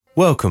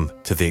Welcome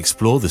to the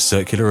Explore the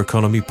Circular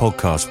Economy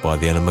podcast by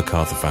the Ellen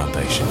MacArthur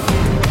Foundation.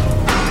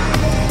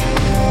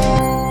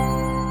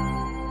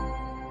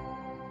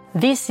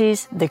 This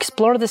is the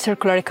Explore the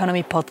Circular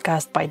Economy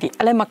podcast by the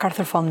Ellen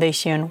MacArthur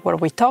Foundation, where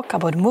we talk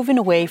about moving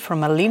away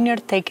from a linear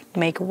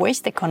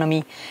take-make-waste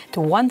economy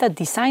to one that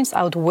designs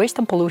out waste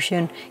and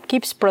pollution,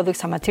 keeps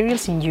products and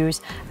materials in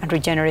use, and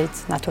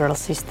regenerates natural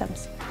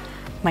systems.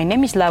 My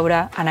name is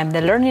Laura, and I'm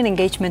the Learning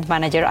Engagement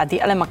Manager at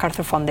the Ellen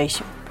MacArthur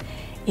Foundation.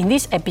 In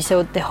this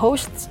episode, the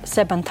hosts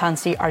Seb and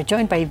Tansy are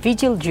joined by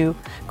Vigil Zhu,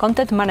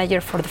 Content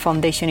Manager for the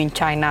Foundation in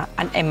China,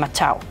 and Emma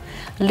Chow,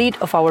 lead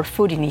of our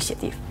food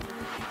initiative.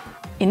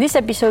 In this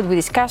episode, we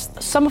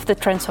discussed some of the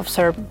trends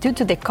observed due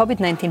to the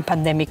Covid-19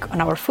 pandemic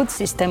on our food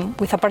system,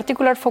 with a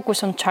particular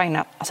focus on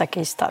China as a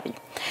case study,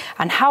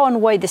 and how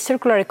and why the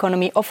circular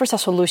economy offers a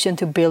solution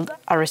to build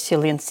a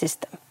resilient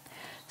system.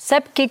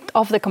 Seb kicked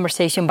off the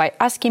conversation by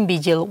asking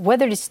Vigil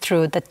whether it's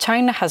true that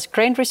China has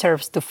grain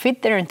reserves to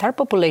feed their entire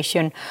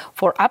population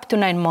for up to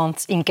 9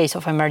 months in case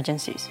of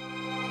emergencies.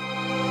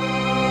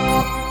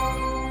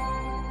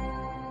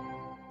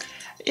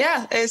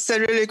 Yeah, it's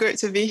really great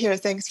to be here.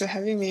 Thanks for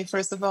having me,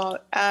 first of all.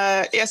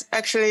 Yes,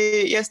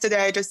 actually,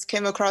 yesterday I just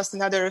came across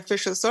another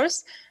official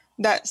source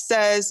that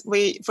says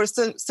for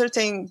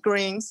certain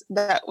grains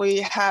that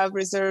we have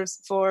reserves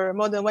for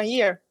more than 1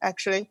 year,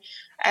 actually.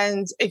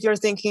 And if you're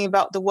thinking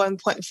about the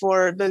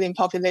 1.4 billion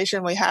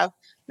population we have,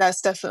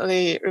 that's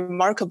definitely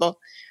remarkable.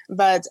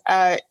 But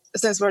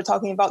since we're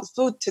talking about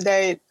food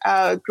today,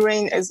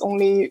 grain is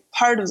only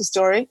part of the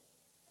story.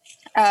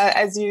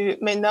 As you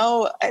may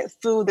know,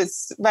 food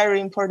is very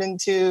important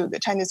to the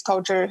Chinese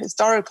culture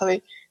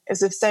historically.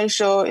 It's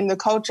essential in the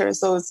culture,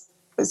 so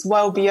it's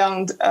well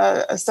beyond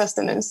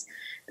sustenance.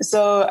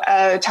 So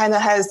China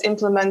has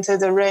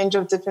implemented a range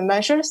of different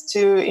measures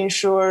to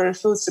ensure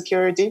food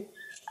security.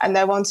 And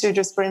I want to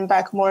just bring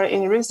back more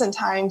in recent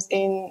times.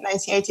 In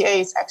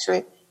 1988,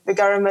 actually, the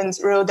government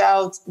rolled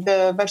out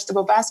the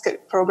Vegetable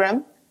Basket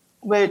program,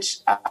 which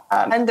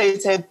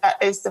mandated that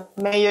it's the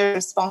mayor's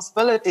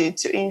responsibility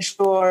to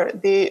ensure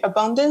the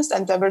abundance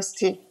and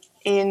diversity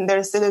in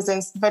their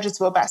citizens'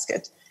 vegetable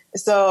basket.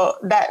 So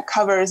that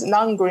covers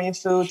non-green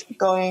food,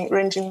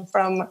 ranging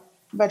from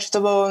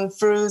vegetable and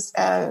fruits,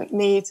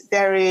 meat,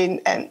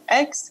 dairy, and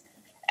eggs.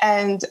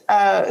 And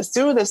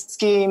through the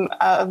scheme,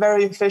 a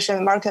very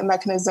efficient market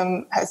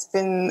mechanism has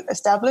been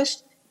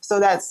established. So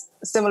that's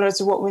similar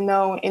to what we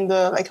know in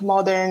the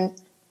modern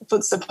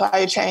food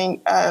supply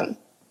chain.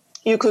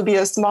 You could be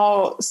a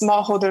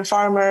smallholder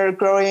farmer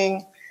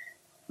growing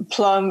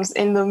plums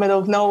in the middle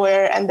of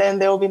nowhere, and then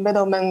there will be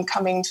middlemen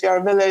coming to your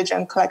village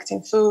and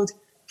collecting food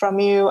from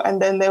you,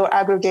 and then they will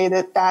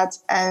aggregate that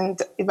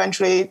and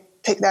eventually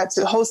take that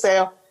to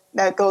wholesale.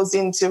 That goes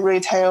into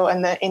retail,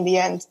 and then in the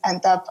end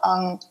end up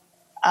on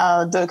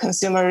the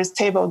consumer's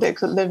table. They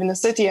could live in the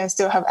city and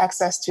still have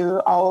access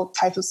to all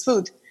types of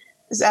food.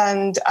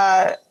 And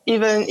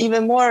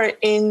even more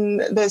in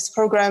this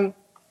program,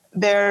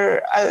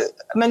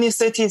 many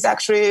cities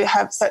actually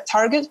have set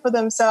targets for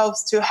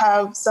themselves to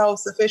have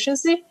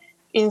self-sufficiency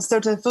in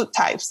certain food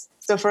types.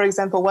 So, for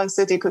example, one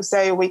city could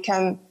say we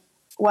can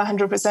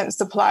 100%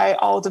 supply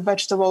all the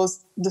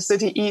vegetables the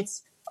city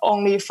eats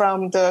only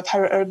from the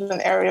peri-urban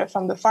area,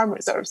 from the farm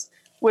reserves,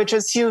 which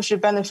is hugely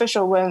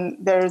beneficial when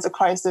there is a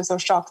crisis or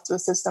shock to the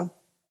system.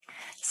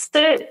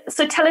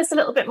 So tell us a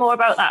little bit more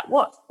about that.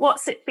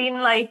 What's it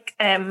been like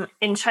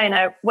in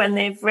China when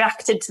they've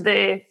reacted to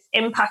the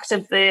impact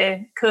of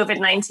the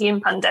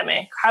COVID-19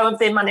 pandemic? How have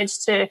they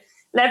managed to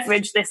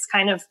leverage this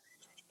kind of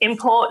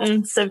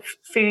importance of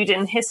food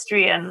in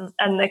history and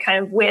the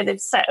kind of way they've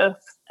set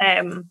up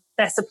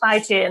their supply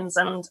chains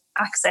and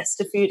access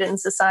to food in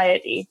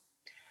society?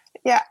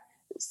 Yeah.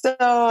 So,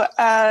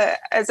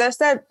 as I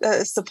said,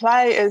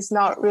 supply is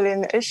not really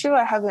an issue.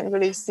 I haven't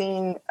really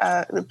seen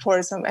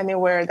reports from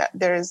anywhere that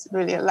there is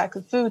really a lack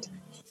of food.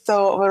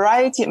 So,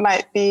 variety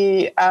might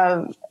be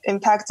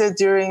impacted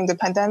during the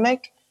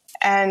pandemic.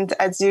 And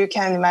as you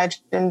can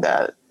imagine,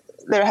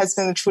 there has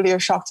been truly a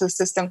shock to the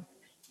system.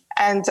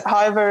 And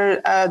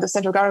however, the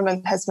central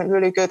government has been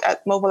really good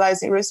at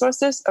mobilizing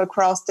resources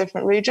across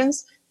different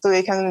regions so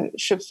they can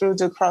ship food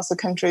across the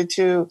country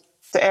to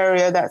the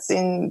area that's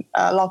in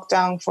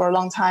lockdown for a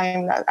long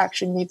time that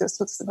actually need this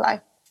food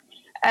supply.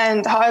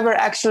 And however,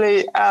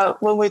 actually,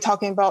 when we're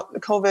talking about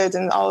the COVID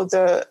and all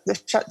the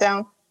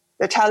shutdown,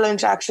 the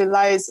challenge actually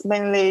lies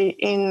mainly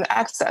in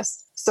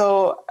access.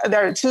 So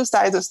there are two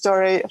sides of the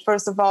story.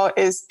 First of all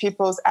is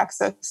people's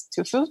access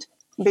to food.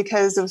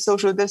 Because of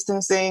social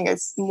distancing,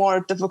 it's more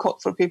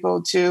difficult for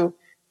people to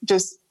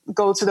just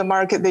go to the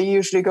market they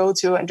usually go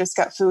to and just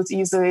get food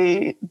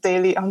easily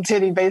on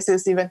daily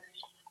basis even.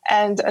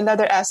 And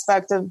another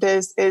aspect of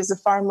this is the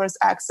farmers'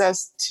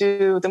 access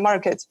to the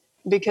market,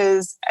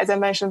 because as I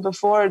mentioned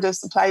before, the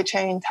supply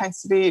chain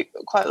tends to be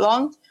quite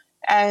long,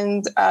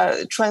 and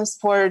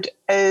transport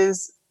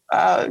is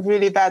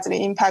really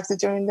badly impacted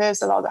during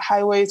this. A lot of the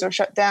highways are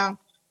shut down,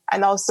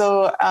 and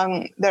also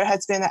there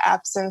has been an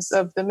absence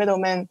of the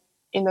middlemen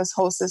in this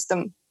whole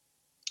system.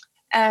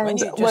 And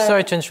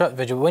sorry to interrupt,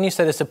 Vigil. When you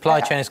say the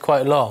supply chain is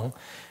quite long,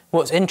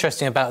 what's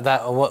interesting about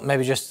that, or what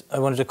maybe just I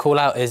wanted to call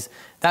out, is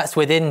that's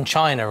within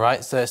China,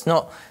 right? So it's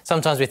not,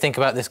 sometimes we think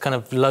about this kind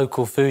of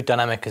local food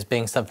dynamic as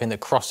being something that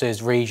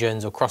crosses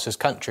regions or crosses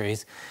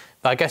countries.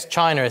 But I guess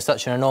China is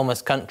such an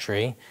enormous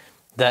country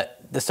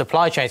that the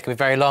supply chains can be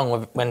very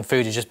long when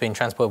food is just being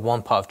transported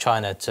one part of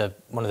China to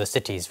one of the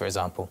cities, for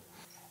example.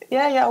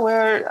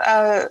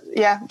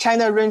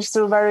 China ranges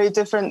through very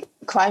different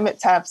climate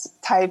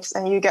types,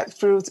 and you get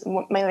fruit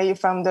mainly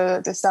from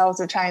the south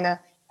of China,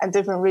 and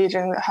different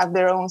regions have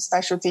their own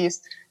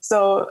specialties.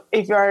 So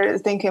if you are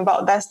thinking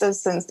about that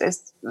distance,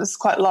 it's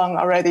quite long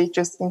already,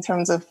 just in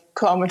terms of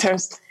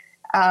kilometers.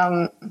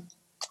 And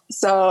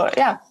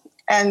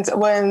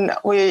when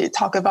we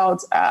talk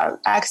about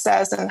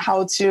access and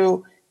how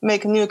to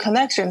make new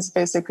connections,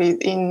 basically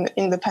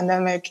in the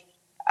pandemic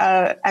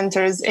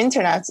enters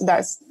internet,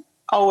 that's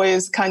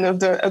always kind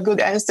of a good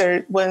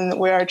answer when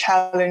we are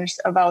challenged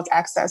about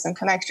access and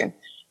connection.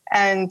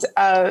 And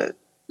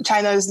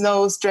China is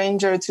no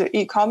stranger to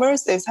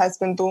e-commerce. This has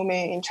been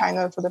booming in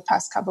China for the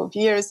past couple of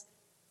years.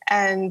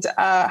 And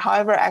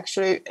however,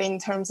 actually, in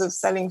terms of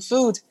selling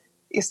food,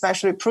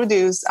 especially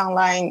produce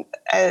online,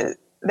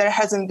 there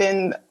hasn't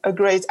been a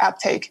great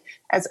uptake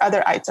as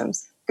other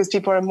items because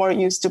people are more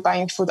used to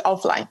buying food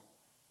offline.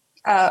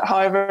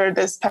 However,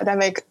 this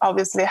pandemic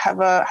obviously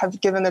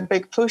have given a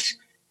big push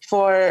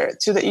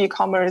to the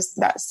e-commerce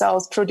that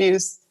sells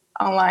produce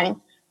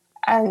online.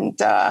 And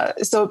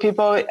so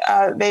people,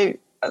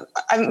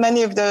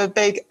 many of the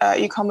big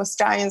e-commerce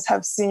giants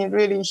have seen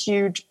really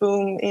huge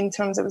boom in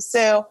terms of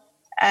sale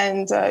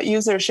and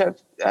usership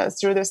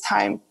through this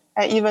time.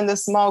 And even the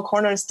small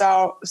corner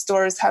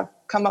stores have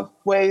come up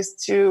with ways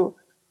to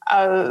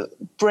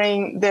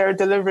bring their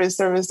delivery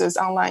services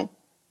online.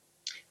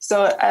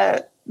 So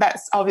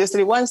that's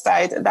obviously one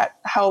side that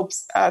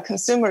helps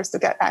consumers to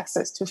get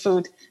access to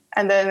food.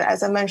 And then,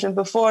 as I mentioned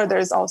before,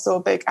 there's also a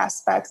big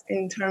aspect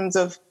in terms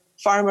of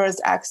farmers'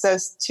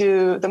 access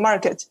to the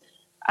market.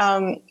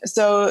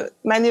 So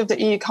many of the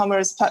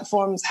e-commerce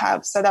platforms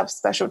have set up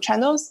special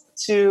channels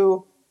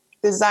to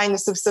design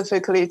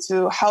specifically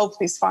to help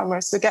these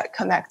farmers to get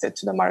connected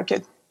to the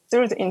market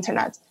through the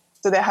internet.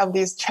 So they have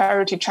these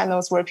charity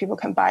channels where people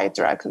can buy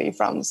directly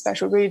from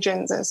special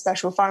regions and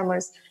special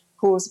farmers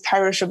whose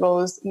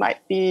perishables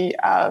might be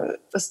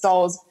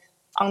stalled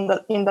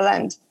in the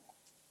land.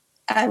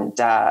 And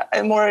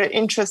more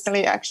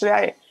interestingly,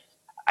 actually,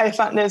 I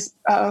found this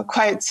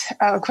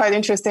quite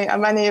interesting.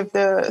 Many of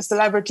the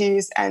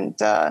celebrities and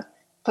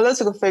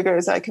political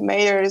figures, like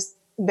mayors,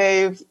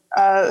 they've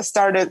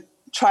started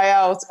try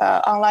out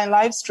online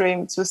live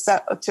stream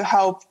to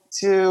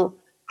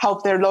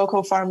help their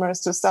local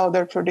farmers to sell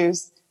their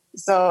produce.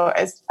 So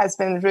it's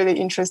been a really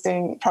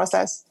interesting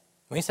process.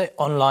 When you say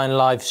online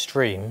live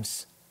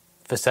streams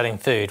for selling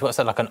food, what's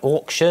that, like an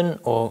auction,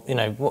 or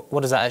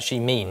what does that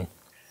actually mean?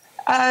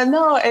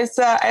 No, it's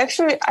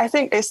actually, I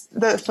think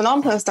the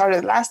phenomenon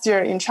started last year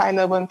in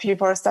China when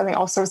people are selling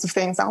all sorts of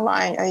things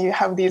online, and you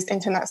have these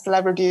internet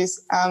celebrities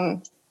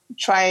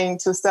trying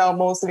to sell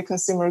mostly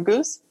consumer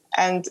goods,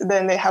 and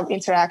then they have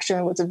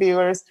interaction with the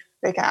viewers.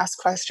 They can ask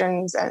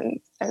questions and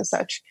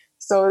such.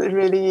 So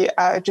really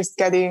just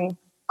getting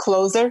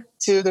closer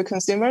to the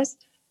consumers.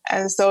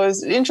 And so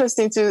it's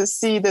interesting to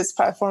see this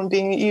platform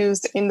being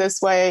used in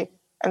this way,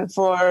 and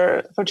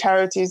for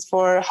charities,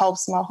 for help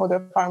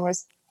smallholder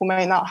farmers who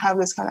may not have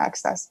this kind of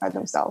access by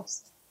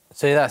themselves.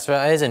 So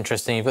that is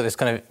interesting. You've got this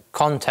kind of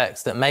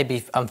context that may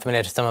be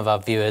unfamiliar to some of our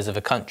viewers of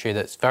a country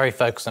that's very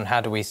focused on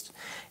how do we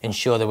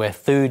ensure that we're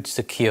food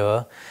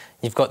secure.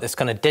 You've got this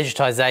kind of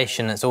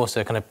digitization that's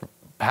also kind of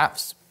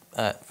perhaps,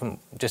 from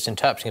just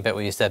interpreting a bit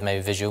what you said,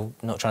 maybe visual,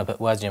 not trying to put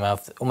words in your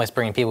mouth, almost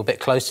bringing people a bit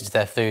closer to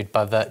their food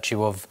by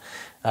virtue of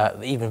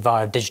even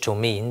via digital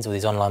means or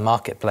these online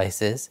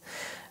marketplaces.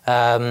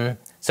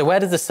 So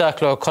where does the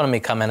circular economy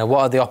come in, and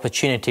what are the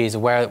opportunities, or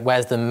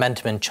where's the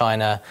momentum in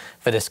China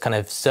for this kind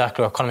of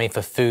circular economy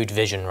for food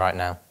vision right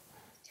now?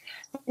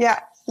 Yeah,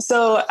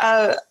 so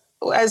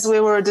as we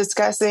were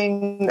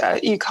discussing,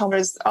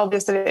 e-commerce,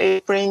 obviously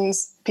it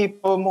brings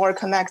people more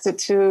connected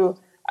to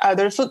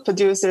other food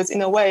producers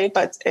in a way,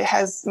 but it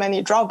has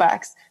many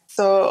drawbacks.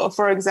 So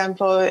for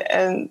example,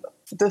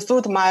 the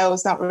food mile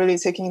is not really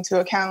taken into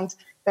account.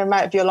 There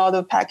might be a lot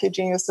of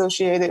packaging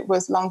associated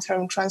with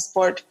long-term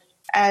transport,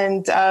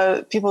 and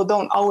people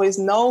don't always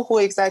know who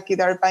exactly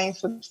they're buying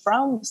food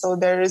from. So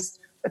there's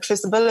a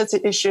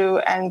traceability issue,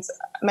 and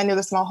many of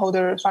the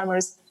smallholder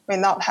farmers may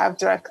not have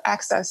direct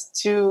access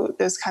to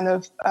this kind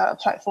of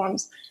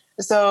platforms.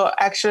 So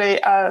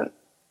actually,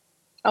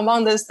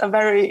 among this, a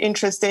very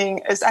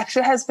interesting, it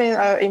actually has been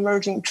an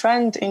emerging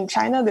trend in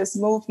China, this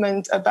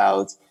movement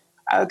about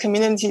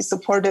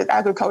community-supported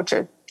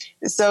agriculture.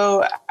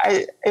 So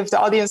if the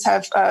audience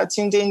have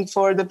tuned in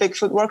for the Big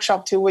Food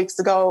Workshop 2 weeks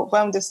ago,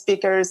 one of the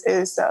speakers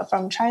is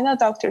from China,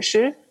 Dr.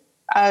 Shi.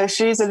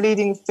 She is a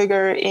leading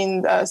figure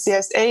in the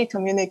CSA,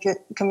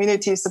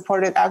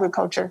 community-supported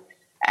agriculture.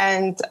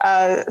 And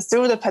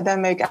through the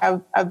pandemic,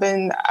 I've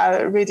been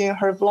reading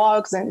her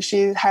blogs, and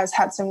she has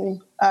had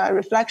some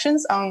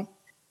reflections on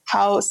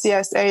how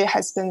CSA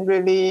has been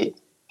really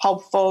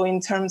helpful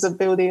in terms of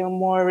building a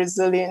more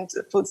resilient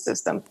food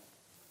system.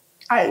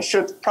 I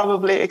should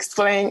probably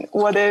explain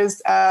what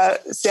is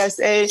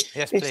CSA.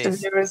 Yes,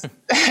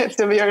 if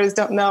the viewers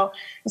don't know.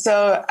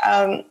 So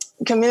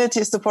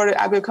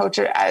community-supported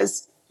agriculture,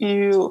 as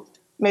you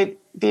may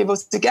be able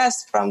to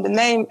guess from the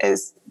name,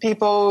 is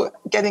people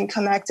getting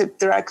connected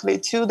directly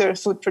to their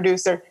food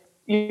producer,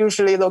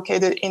 usually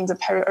located in the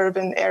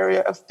peri-urban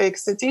area of big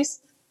cities.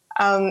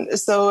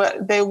 So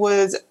they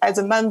would, as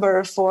a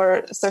member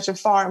for such a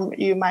farm,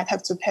 you might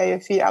have to pay a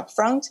fee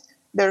upfront.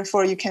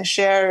 Therefore, you can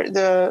share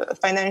the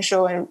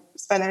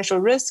financial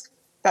risk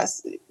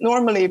that's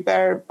normally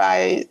bear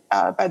by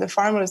the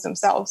farmers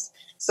themselves.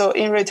 So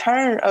in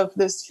return of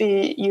this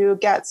fee, you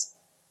get,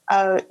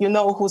 you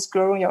know who's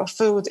growing your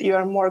food. You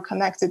are more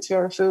connected to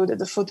your food.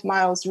 The food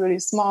mile is really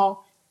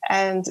small,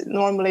 and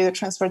normally the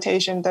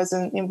transportation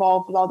doesn't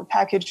involve a lot of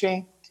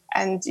packaging.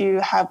 And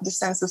you have the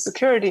sense of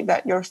security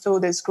that your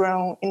food is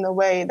grown in a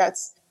way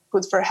that's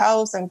good for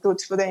health and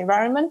good for the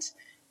environment.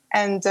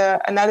 And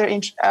another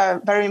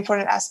very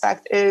important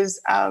aspect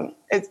is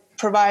it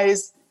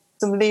provides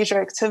some leisure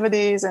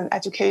activities and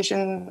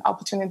education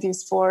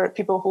opportunities for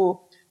people who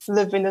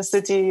live in the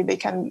city. They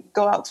can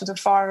go out to the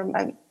farm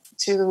and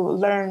to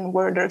learn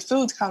where their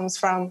food comes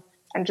from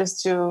and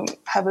just to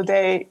have a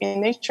day in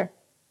nature.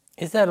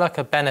 Is there like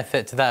a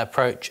benefit to that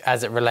approach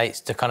as it relates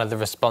to kind of the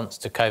response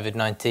to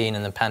Covid-19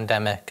 and the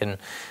pandemic and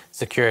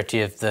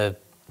security of the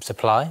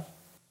supply?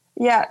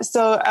 Yeah,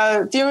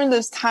 so during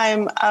this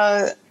time,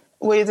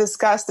 we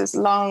discussed this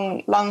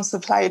long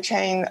supply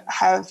chain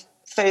have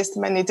faced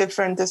many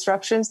different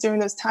disruptions during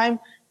this time.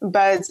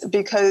 But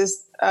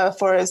because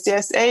for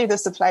CSA, the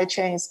supply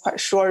chain is quite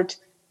short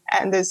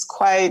and is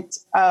quite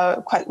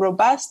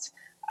robust,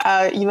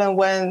 even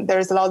when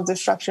there's a lot of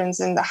disruptions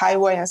in the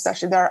highway and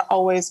such, there are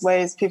always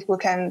ways people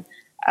can,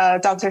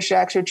 Dr. Shi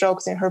actually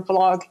jokes in her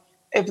blog,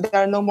 if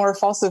there are no more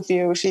fossil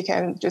fuel, she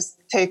can just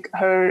take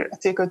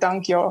a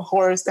donkey or a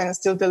horse and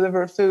still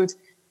deliver food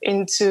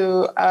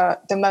into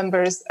the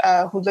members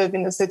who live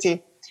in the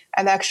city.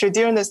 And actually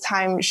during this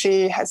time,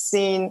 she has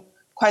seen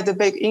quite a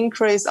big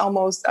increase,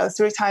 almost a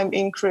 3-time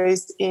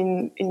increase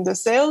in the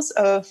sales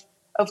of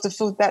the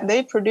food that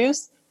they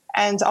produce.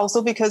 And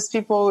also because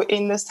people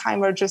in this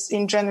time are just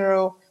in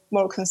general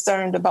more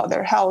concerned about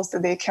their health,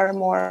 that they care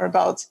more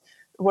about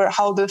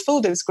how the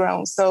food is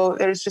grown. So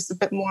there's just a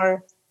bit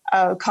more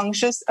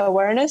conscious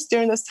awareness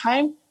during this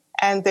time.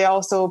 And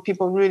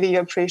people really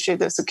appreciate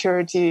the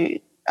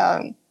security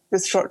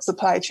this short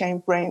supply chain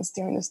brings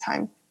during this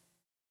time.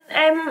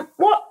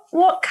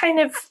 What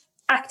kind of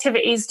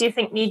activities do you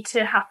think need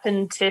to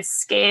happen to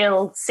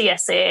scale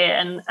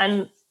CSA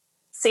and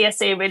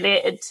CSA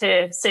related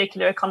to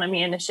circular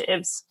economy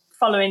initiatives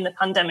following the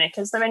pandemic?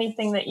 Is there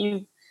anything that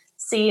you've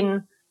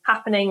seen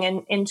happening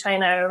in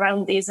China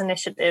around these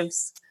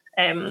initiatives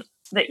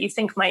that you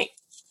think might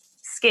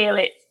scale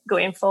it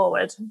going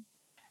forward?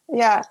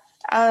 Yeah.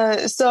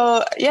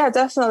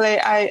 Definitely.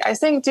 I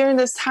think during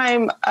this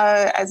time,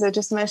 as I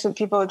just mentioned,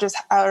 people just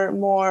are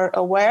more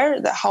aware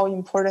that how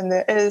important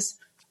it is.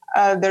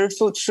 Their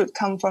food should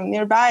come from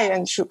nearby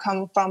and should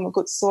come from a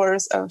good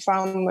source,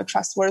 from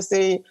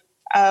trustworthy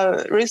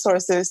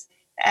resources.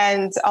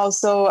 And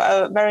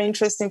also very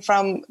interesting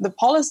from the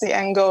policy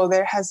angle,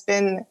 there has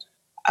been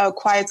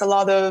quite a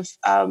lot of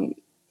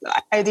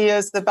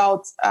ideas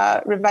about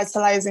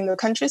revitalizing the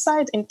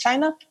countryside in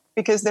China,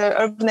 because the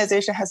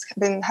urbanization has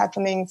been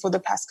happening for the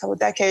past couple of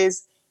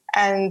decades.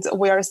 And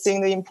we are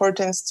seeing the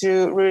importance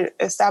to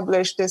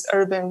re-establish this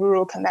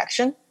urban-rural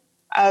connection.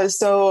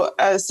 So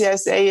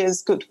CSA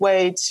is a good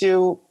way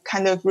to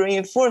kind of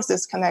reinforce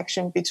this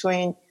connection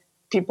between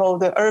people,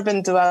 the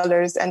urban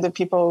dwellers, and the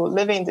people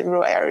living in the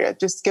rural area,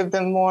 just give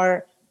them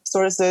more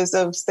sources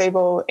of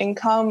stable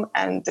income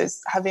and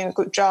just having a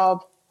good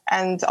job.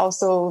 And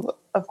also,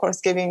 of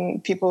course, giving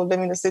people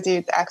living in the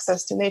city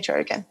access to nature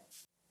again.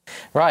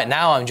 Right,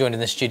 now I'm joined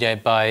in the studio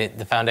by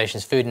the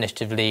Foundation's Food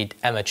Initiative lead,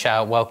 Emma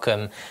Chow.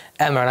 Welcome,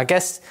 Emma. And I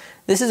guess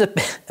this is a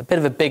bit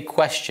of a big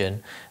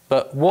question,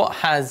 but what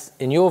has,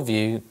 in your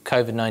view,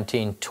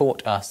 COVID-19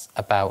 taught us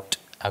about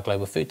our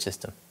global food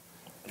system?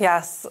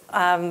 Yes,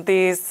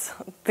 these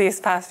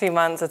past few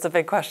months, it's a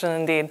big question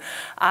indeed,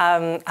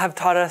 have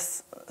taught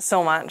us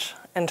so much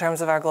in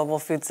terms of our global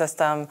food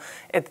system.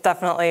 It's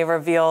definitely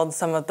revealed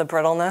some of the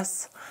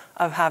brittleness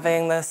of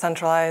having the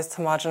centralized,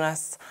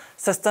 homogenous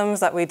systems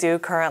that we do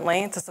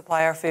currently to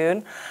supply our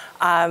food.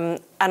 And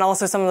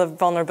also some of the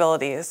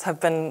vulnerabilities have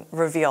been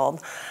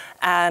revealed.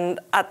 And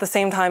at the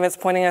same time, it's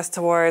pointing us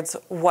towards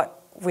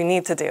what we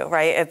need to do,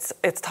 right?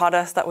 It's taught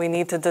us that we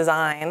need to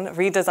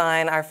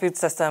redesign our food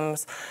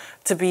systems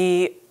to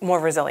be more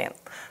resilient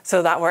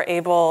so that we're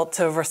able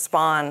to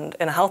respond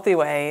in a healthy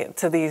way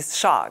to these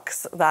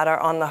shocks that are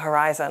on the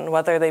horizon,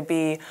 whether they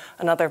be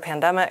another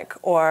pandemic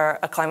or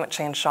a climate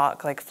change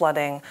shock like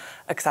flooding,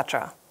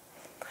 etc.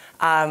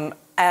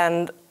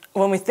 And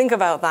when we think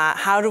about that,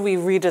 how do we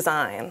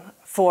redesign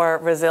for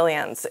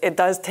resilience, it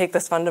does take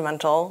this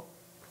fundamental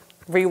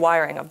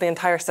rewiring of the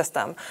entire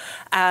system.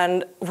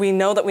 And we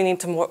know that we need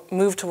to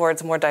move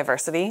towards more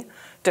diversity,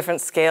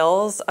 different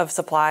scales of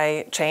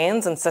supply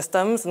chains and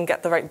systems, and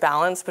get the right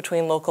balance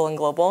between local and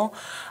global.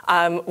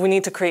 We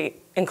need to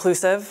create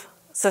inclusive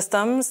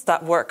systems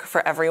that work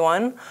for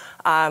everyone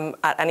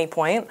at any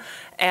point.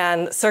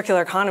 And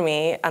circular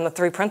economy and the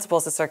 3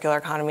 principles of circular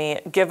economy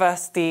give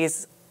us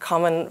these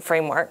common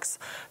frameworks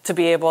to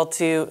be able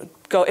to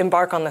go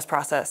embark on this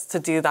process to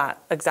do that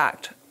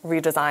exact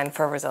redesign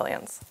for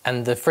resilience.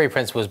 And the 3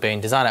 principles being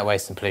design out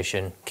waste and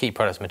pollution, keep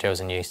products and materials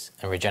in use,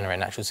 and regenerate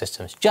natural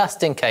systems,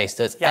 just in case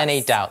there's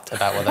any doubt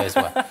about what those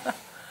were.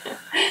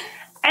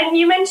 And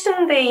you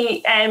mentioned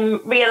the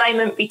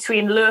realignment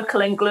between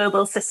local and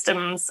global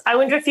systems. I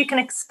wonder if you can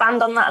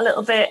expand on that a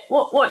little bit.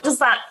 What does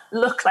that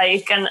look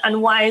like,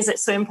 and why is it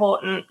so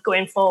important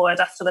going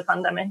forward after the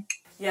pandemic?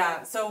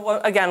 Yeah,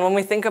 so again, when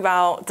we think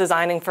about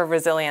designing for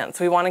resilience,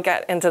 we want to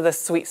get into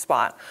this sweet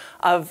spot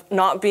of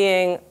not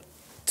being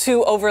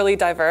too overly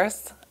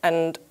diverse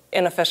and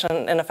inefficient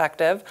and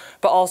ineffective,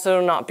 but also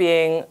not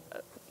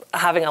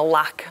having a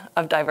lack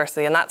of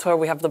diversity. And that's where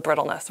we have the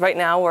brittleness. Right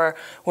now, we're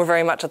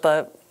very much at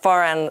the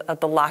far end of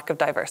the lack of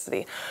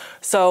diversity.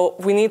 So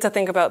we need to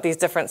think about these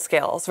different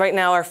scales. Right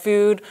now, our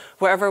food,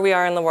 wherever we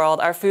are in the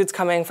world, our food's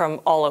coming from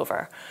all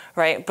over,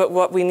 right? But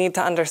what we need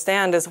to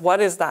understand is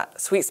what is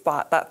that sweet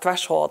spot, that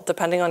threshold,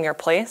 depending on your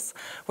place,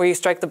 where you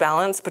strike the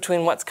balance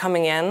between what's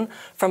coming in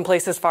from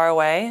places far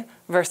away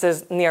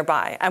versus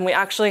nearby. And we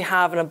actually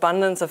have an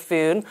abundance of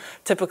food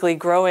typically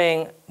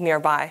growing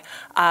nearby.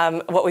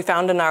 What we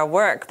found in our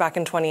work back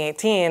in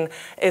 2018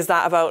 is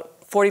that about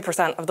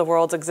 40% of the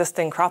world's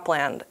existing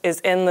cropland is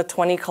in the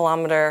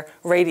 20-kilometer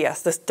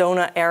radius, this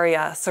donut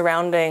area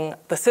surrounding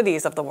the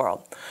cities of the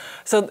world.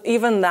 So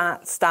even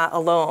that stat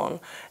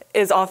alone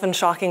is often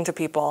shocking to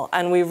people,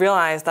 and we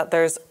realize that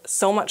there's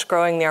so much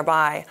growing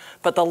nearby,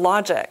 but the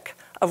logic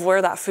of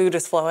where that food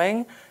is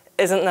flowing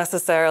isn't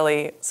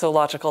necessarily so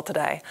logical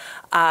today.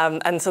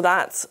 And so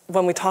that's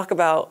when we talk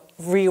about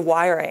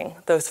rewiring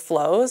those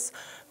flows,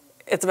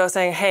 it's about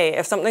saying, hey,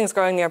 if something's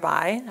growing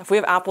nearby, if we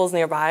have apples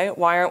nearby,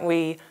 why aren't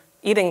we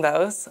eating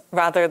those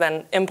rather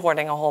than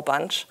importing a whole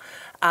bunch,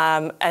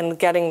 and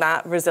getting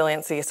that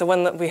resiliency. So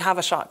when we have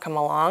a shock come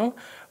along,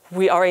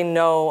 we already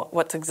know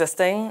what's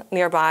existing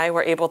nearby.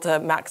 We're able to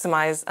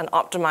maximize and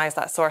optimize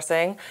that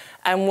sourcing,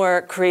 and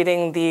we're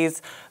creating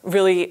these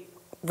really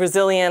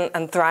resilient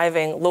and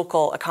thriving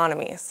local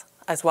economies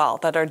as well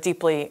that are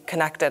deeply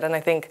connected. And I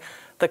think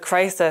the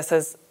crisis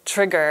has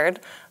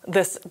triggered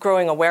this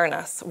growing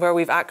awareness where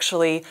we've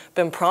actually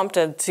been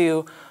prompted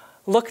to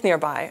look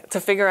nearby, to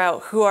figure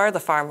out who are the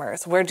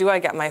farmers, where do I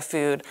get my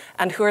food,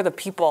 and who are the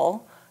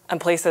people and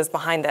places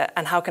behind it,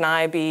 and how can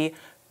I be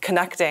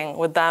connecting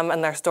with them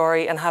and their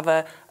story and have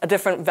a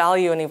different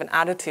value and even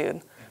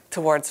attitude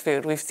towards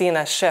food. We've seen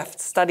a shift.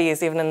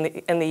 Studies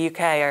even in the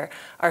UK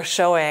are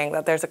showing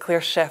that there's a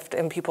clear shift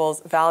in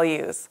people's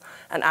values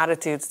and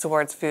attitudes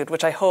towards food,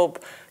 which I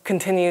hope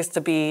continues to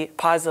be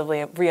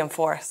positively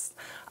reinforced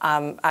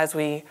as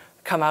we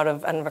come out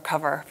of and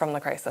recover from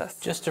the crisis.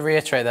 Just to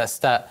reiterate that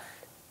stat,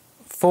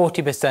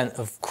 40%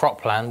 of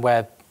cropland,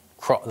 where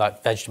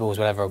like vegetables,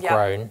 whatever, are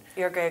grown,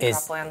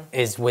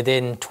 is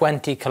within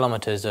 20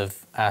 kilometres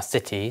of our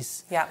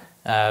cities. Yeah.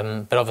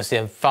 But obviously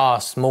a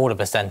far smaller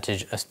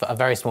percentage, a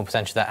very small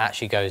percentage that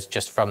actually goes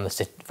just from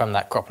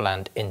that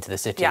cropland into the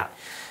city. Yeah.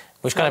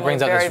 Which kind of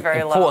brings up this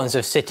importance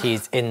of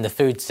cities in the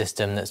food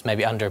system that's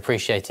maybe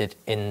underappreciated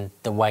in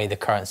the way the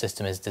current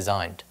system is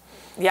designed.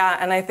 Yeah,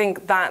 and I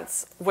think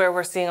that's where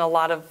we're seeing a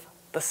lot of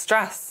the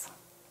stress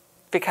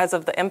because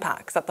of the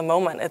impacts at the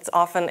moment. It's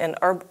often in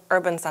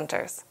urban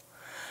centers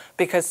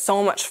because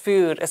so much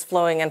food is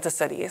flowing into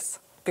cities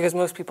because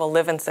most people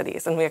live in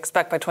cities, and we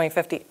expect by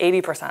 2050,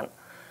 80%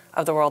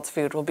 of the world's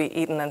food will be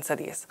eaten in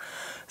cities.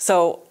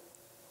 So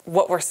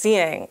what we're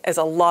seeing is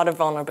a lot of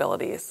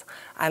vulnerabilities.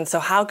 And so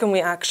how can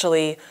we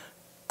actually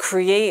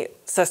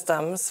create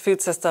systems,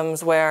 food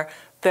systems, where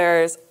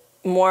there's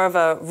more of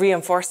a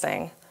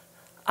reinforcing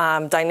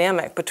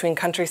dynamic between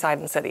countryside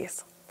and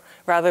cities,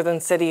 rather than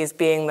cities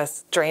being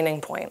this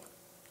draining point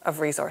of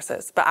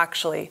resources, but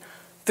actually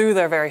through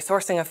their very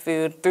sourcing of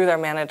food, through their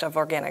management of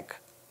organic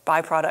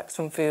byproducts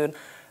from food,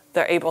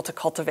 they're able to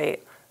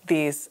cultivate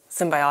these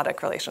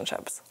symbiotic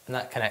relationships. And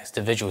that connects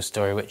to Visual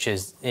Story, which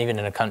is, even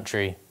in a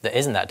country that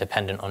isn't that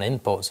dependent on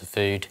imports of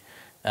food,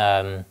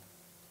 the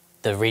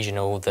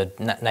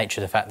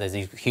nature of the fact there's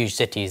these huge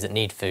cities that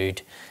need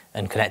food,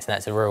 and connecting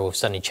that to rural is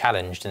suddenly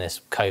challenged in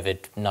this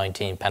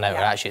COVID-19 pandemic.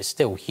 Yeah. Actually, it's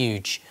still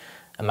huge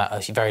amount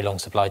of very long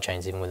supply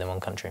chains even within one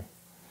country.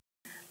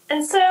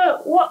 And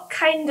so what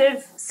kind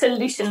of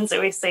solutions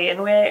are we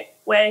seeing?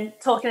 We're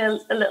talking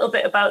a little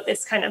bit about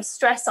this kind of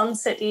stress on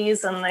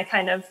cities and the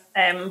kind of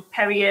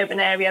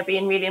peri-urban area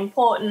being really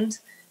important.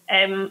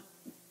 How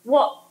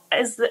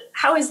is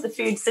the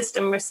food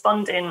system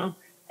responding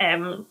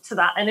to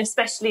that? And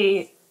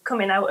especially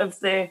coming out of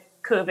the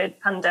COVID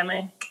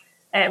pandemic,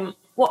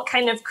 what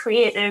kind of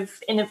creative,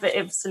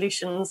 innovative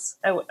solutions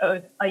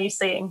are you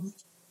seeing?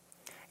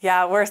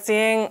 Yeah, we're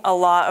seeing a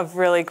lot of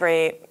really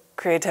great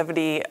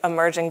creativity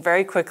emerging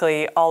very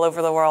quickly all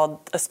over the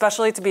world,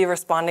 especially to be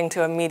responding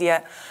to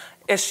immediate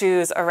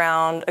issues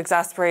around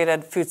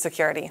exacerbated food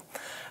security,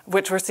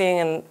 which we're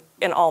seeing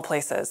in all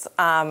places,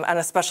 and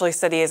especially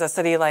cities. A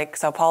city like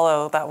Sao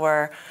Paulo that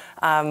we're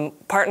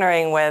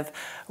partnering with,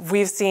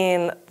 we've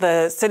seen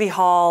the city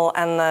hall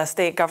and the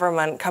state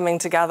government coming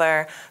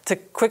together to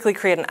quickly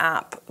create an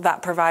app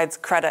that provides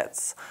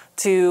credits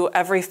to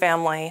every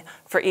family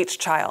for each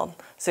child.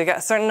 So you get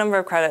a certain number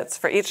of credits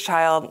for each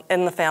child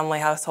in the family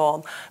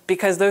household,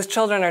 because those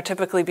children are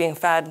typically being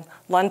fed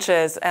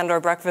lunches and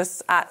or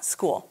breakfasts at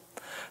school.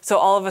 So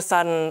all of a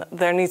sudden,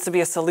 there needs to be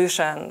a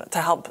solution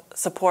to help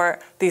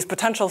support these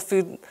potential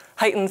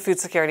heightened food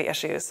security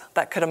issues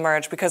that could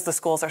emerge because the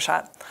schools are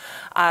shut.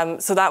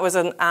 So that was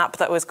an app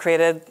that was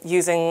created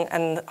using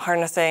and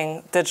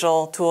harnessing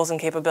digital tools and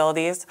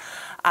capabilities.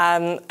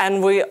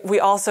 And we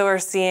also are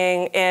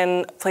seeing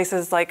in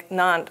places like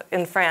Nantes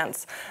in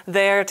France,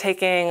 they're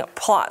taking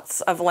plots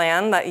of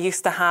land that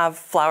used to have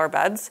flower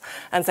beds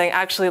and saying,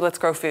 actually, let's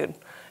grow food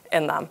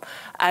in them.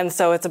 And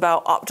so it's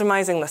about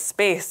optimizing the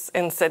space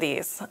in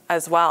cities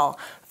as well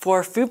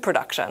for food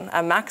production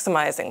and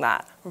maximizing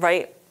that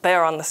right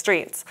there on the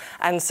streets.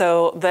 And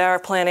so they're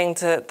planning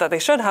that they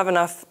should have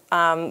enough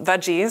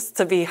veggies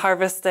to be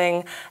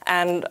harvesting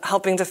and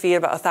helping to feed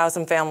about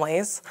 1,000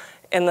 families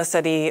in the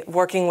city,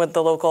 working with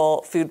the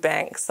local food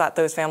banks that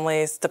those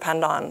families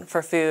depend on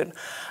for food.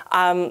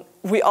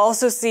 We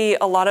also see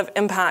a lot of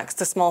impacts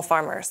to small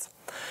farmers.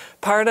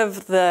 Part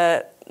of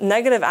the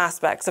negative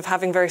aspects of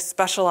having very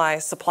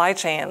specialized supply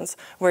chains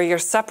where you're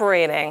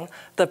separating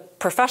the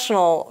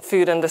professional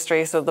food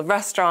industry, so the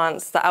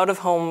restaurants, the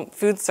out-of-home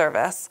food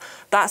service,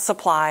 that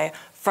supply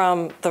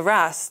from the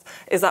rest,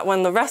 is that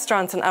when the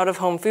restaurants and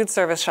out-of-home food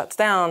service shuts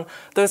down,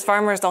 those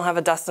farmers don't have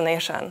a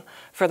destination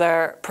for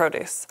their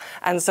produce.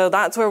 And so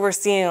that's where we're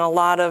seeing a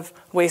lot of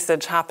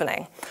wastage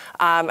happening.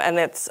 And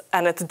it's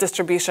a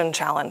distribution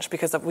challenge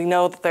because we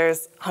know that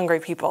there's hungry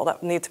people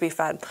that need to be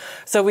fed.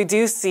 So we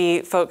do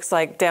see folks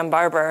like Dan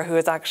Barber, who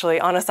is actually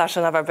on a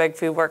session of our Big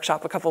Food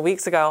Workshop a couple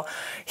weeks ago.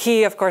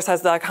 He, of course,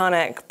 has the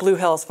iconic Blue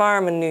Hills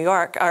Farm in New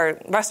York, or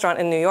restaurant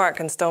in New York,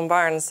 and Stone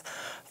Barns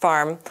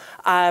Farm.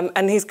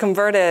 And he's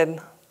converted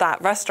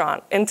that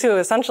restaurant into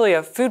essentially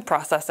a food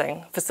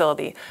processing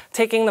facility,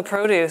 taking the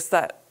produce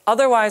that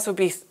otherwise would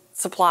be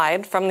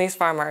supplied from these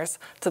farmers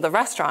to the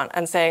restaurant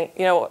and saying,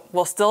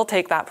 we'll still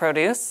take that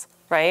produce,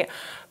 right?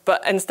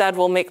 But instead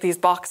we'll make these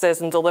boxes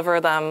and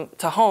deliver them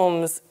to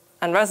homes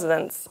and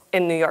residents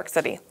in New York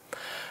City.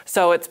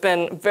 So it's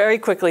been very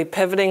quickly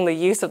pivoting the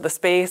use of the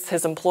space,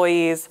 his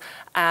employees,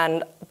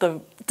 and the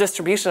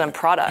distribution and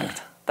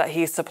product that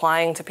he's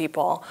supplying to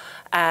people.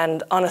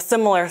 And on a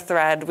similar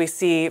thread, we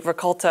see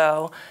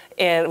Recolto,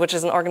 which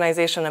is an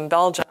organization in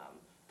Belgium,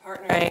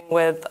 partnering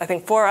with, I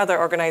think, 4 other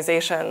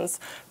organizations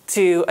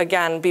to,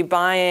 again, be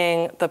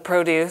buying the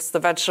produce, the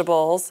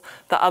vegetables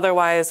that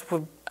otherwise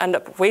would end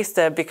up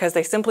wasted because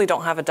they simply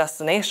don't have a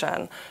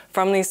destination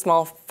from these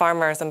small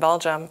farmers in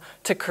Belgium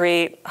to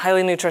create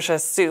highly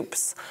nutritious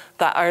soups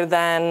that are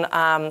then,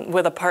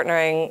 with a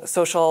partnering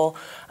social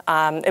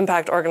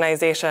impact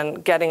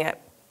organization, getting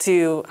it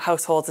to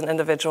households and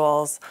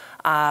individuals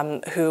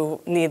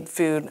who need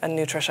food and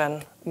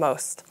nutrition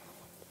most.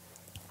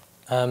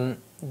 What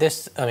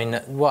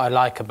I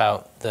like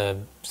about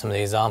some of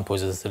the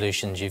examples of the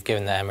solutions you've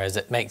given there, Emma, is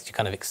it makes you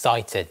kind of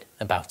excited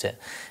about it.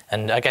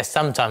 And I guess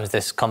sometimes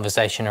this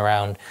conversation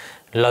around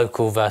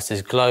local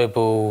versus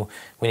global,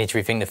 we need to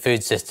rethink the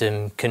food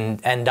system, can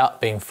end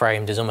up being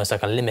framed as almost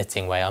like a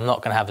limiting way. I'm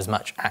not going to have as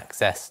much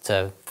access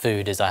to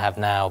food as I have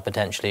now,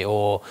 potentially.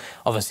 Or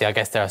obviously, I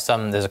guess there's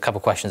a couple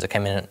of questions that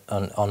came in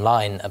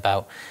online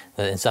about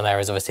that in some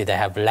areas, obviously, they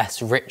have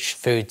less rich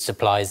food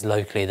supplies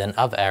locally than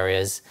other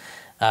areas.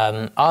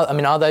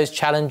 Are those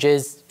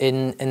challenges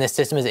in this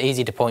system? Is it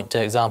easy to point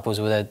to examples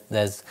where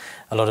there's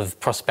a lot of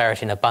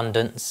prosperity and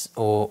abundance,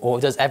 or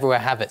does everywhere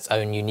have its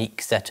own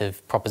unique set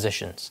of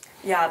propositions?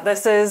 Yeah,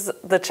 this is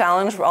the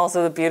challenge, but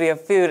also the beauty of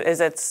food is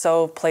it's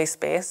so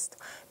place-based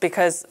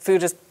because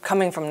food is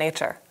coming from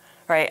nature,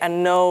 right?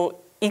 And no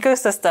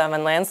ecosystem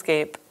and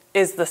landscape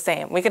is the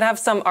same. We can have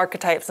some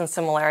archetypes and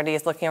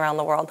similarities looking around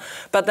the world,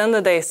 but at the end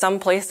of the day, some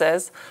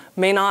places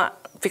may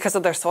not, because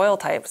of their soil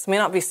types, may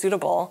not be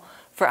suitable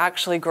for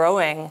actually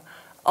growing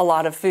a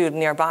lot of food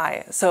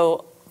nearby.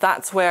 So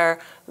that's why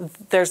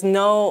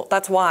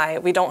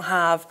we don't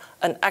have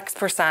an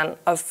X%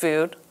 of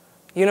food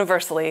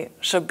universally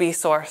should be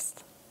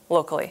sourced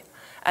locally.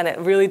 And it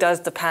really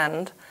does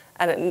depend,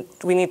 and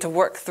we need to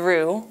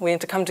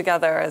come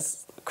together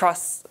as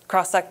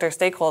cross-sector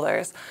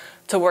stakeholders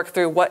to work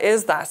through what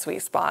is that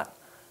sweet spot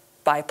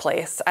by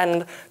place.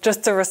 And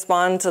just to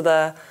respond to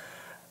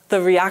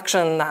the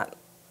reaction that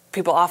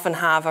people often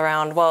have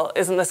around, well,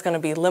 isn't this going to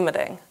be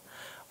limiting?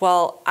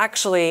 Well,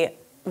 actually,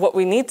 what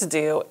we need to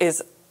do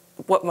is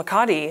what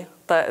Makati,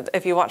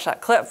 if you watch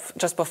that clip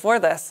just before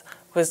this,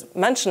 was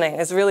mentioning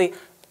is really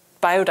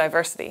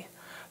biodiversity.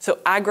 So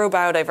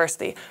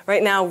agrobiodiversity.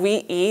 Right now,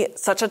 we eat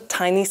such a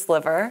tiny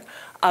sliver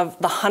of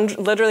the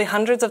literally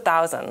hundreds of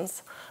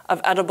thousands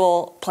of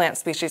edible plant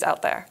species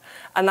out there.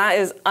 And that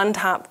is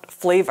untapped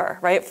flavor,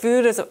 right?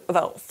 Food is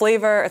about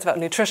flavor, it's about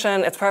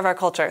nutrition, it's part of our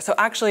culture. So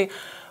actually,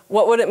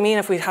 what would it mean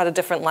if we had a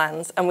different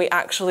lens and we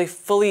actually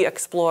fully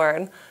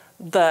explored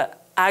the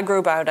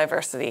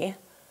agrobiodiversity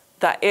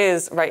that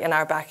is right in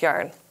our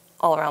backyard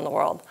all around the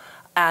world,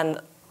 and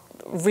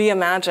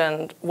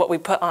reimagined what we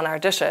put on our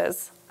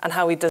dishes and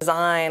how we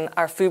design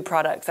our food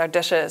products, our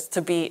dishes,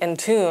 to be in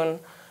tune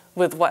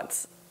with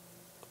what's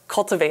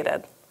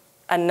cultivated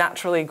and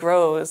naturally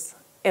grows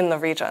in the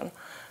region.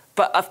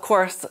 But of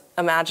course,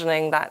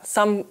 imagining that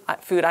some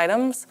food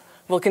items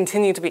will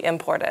continue to be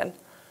imported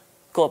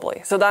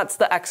globally. So that's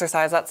the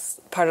exercise,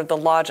 that's part of the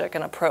logic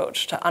and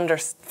approach to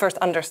first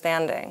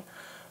understanding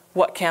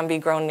what can be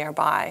grown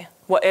nearby,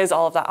 what is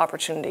all of that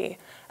opportunity,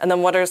 and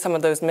then what are some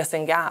of those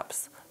missing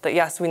gaps that,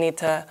 yes, we need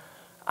to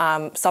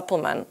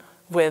supplement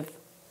with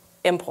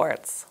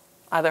imports,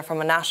 either from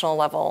a national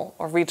level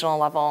or regional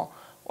level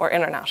or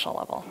international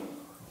level.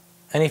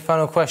 Any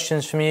final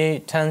questions from you,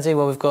 Tansy?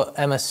 Well, we've got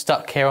Emma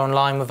stuck here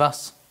online with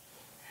us.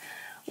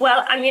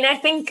 Well, I mean, I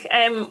think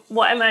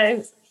what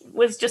Emma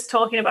was just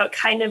talking about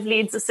kind of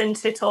leads us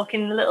into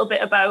talking a little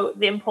bit about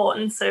the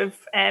importance of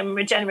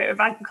regenerative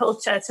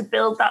agriculture to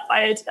build that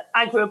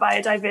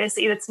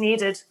agrobiodiversity that's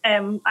needed.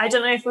 I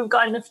don't know if we've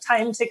got enough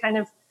time to kind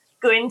of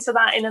go into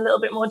that in a little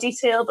bit more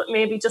detail, but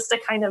maybe just a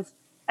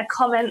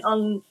comment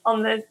on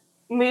the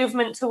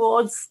movement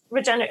towards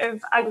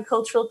regenerative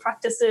agricultural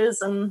practices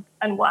and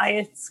why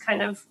it's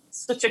kind of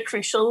such a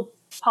crucial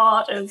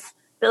part of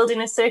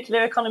building a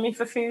circular economy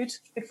for food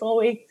before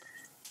we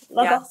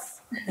log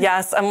off.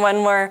 Yes, and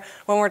when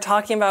we're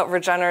talking about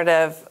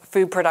regenerative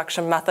food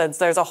production methods,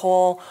 there's a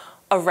whole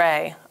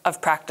array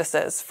of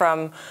practices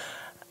from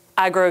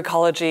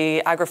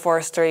agroecology,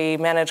 agroforestry,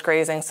 managed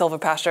grazing,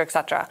 silvopasture,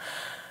 etc.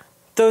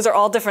 Those are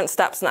all different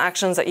steps and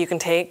actions that you can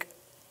take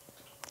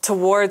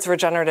towards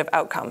regenerative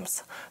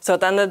outcomes. So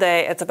at the end of the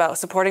day, it's about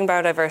supporting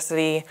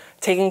biodiversity,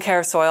 taking care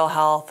of soil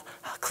health,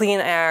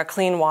 clean air,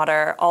 clean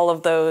water, all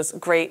of those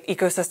great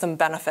ecosystem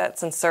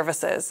benefits and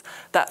services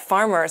that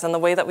farmers and the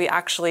way that we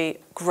actually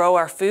grow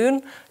our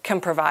food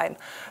can provide.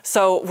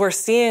 So we're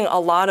seeing a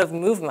lot of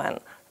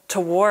movement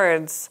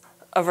towards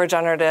a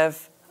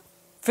regenerative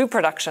food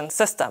production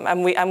system,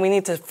 and we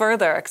need to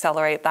further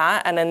accelerate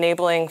that, and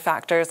enabling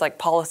factors like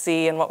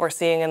policy and what we're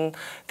seeing in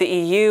the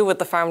EU with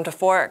the Farm to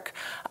Fork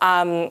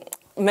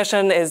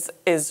mission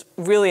is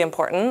really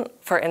important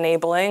for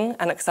enabling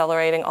and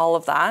accelerating all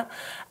of that.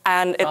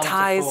 And it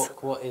ties... Farm to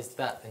Fork, what is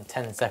that in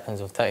 10 seconds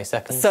or 30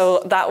 seconds?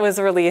 So that was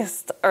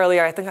released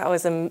earlier, I think that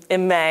was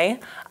in May,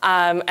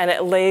 and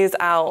it lays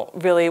out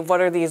really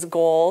what are these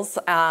goals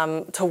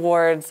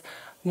towards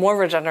more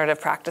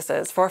regenerative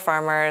practices for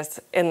farmers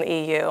in the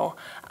EU,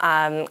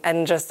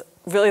 and just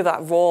really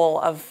that role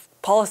of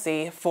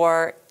policy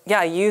for,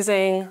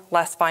 using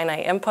less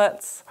finite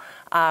inputs,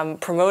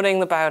 promoting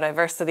the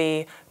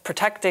biodiversity,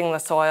 protecting the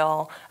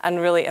soil,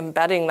 and really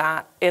embedding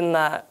that in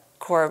the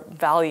core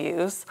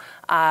values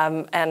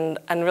and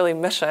really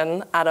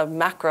mission at a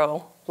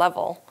macro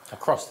level.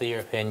 Across the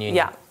European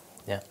Union.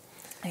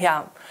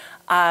 Yeah.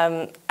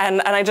 And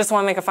I just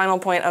want to make a final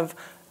point of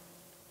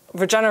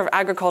regenerative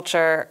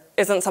agriculture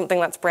isn't something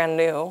that's brand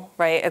new,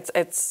 right?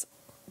 It's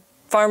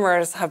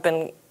farmers have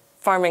been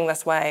farming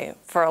this way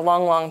for a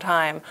long, long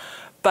time,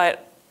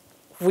 but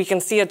we can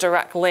see a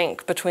direct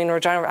link between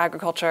regenerative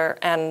agriculture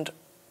and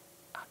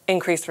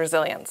increased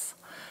resilience.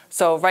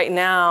 So right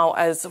now,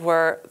 as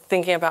we're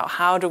thinking about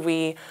how do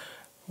we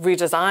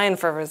redesign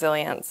for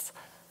resilience,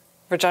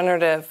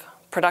 regenerative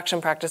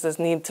production practices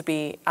need to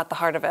be at the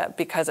heart of it,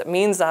 because it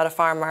means that a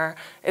farmer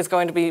is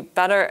going to be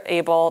better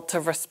able to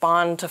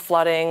respond to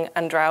flooding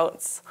and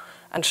droughts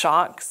and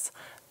shocks,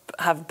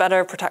 have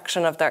better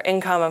protection of their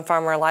income and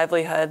farmer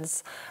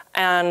livelihoods,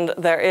 and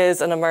there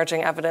is an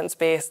emerging evidence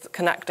base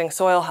connecting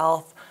soil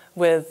health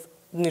with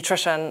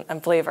nutrition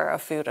and flavor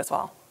of food as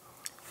well.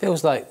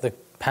 Feels like the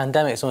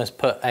pandemic's almost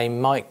put a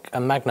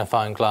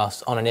magnifying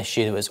glass on an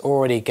issue that was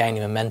already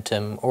gaining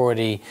momentum,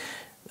 already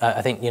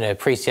I think,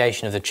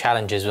 appreciation of the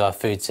challenges of our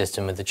food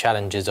system, with the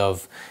challenges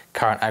of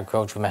current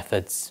agricultural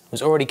methods,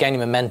 was already gaining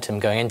momentum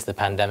going into the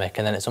pandemic,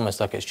 and then it's almost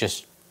like it's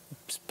just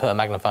put a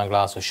magnifying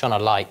glass or shone a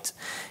light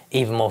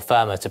even more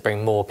firmer to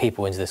bring more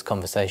people into this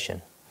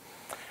conversation.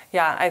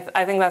 Yeah,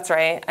 I think that's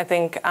right. I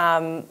think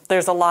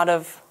there's a lot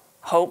of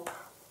hope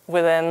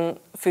within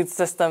food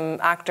system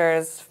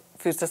actors,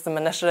 food system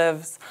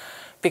initiatives,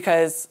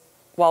 because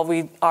while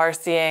we are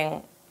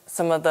seeing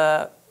some of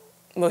the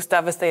most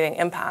devastating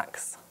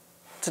impacts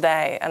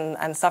today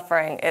and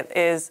suffering, it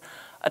is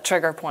a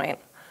trigger point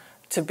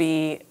to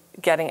be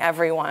getting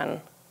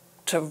everyone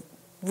to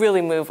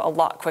really move a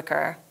lot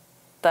quicker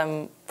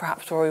than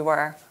perhaps where we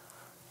were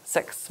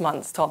 6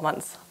 months, 12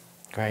 months,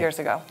 years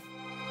ago.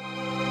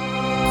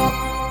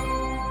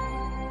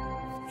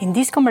 In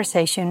this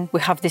conversation,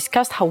 we have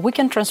discussed how we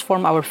can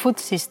transform our food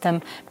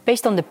system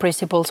based on the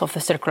principles of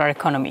the circular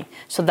economy,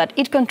 so that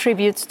it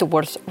contributes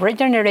towards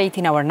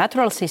regenerating our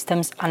natural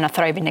systems and a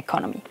thriving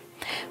economy.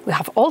 We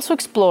have also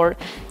explored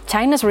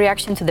China's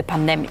reaction to the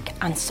pandemic,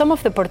 and some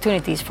of the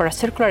opportunities for a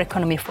circular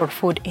economy for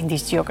food in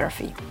this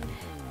geography.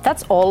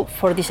 That's all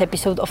for this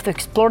episode of the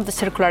Explore the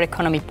Circular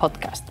Economy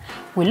podcast.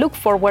 We look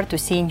forward to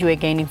seeing you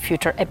again in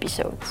future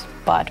episodes.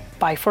 But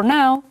bye for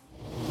now.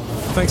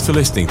 Thanks for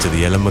listening to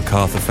the Ellen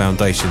MacArthur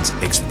Foundation's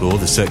Explore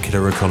the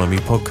Circular Economy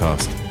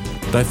podcast.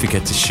 Don't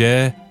forget to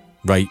share,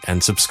 rate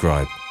and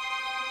subscribe.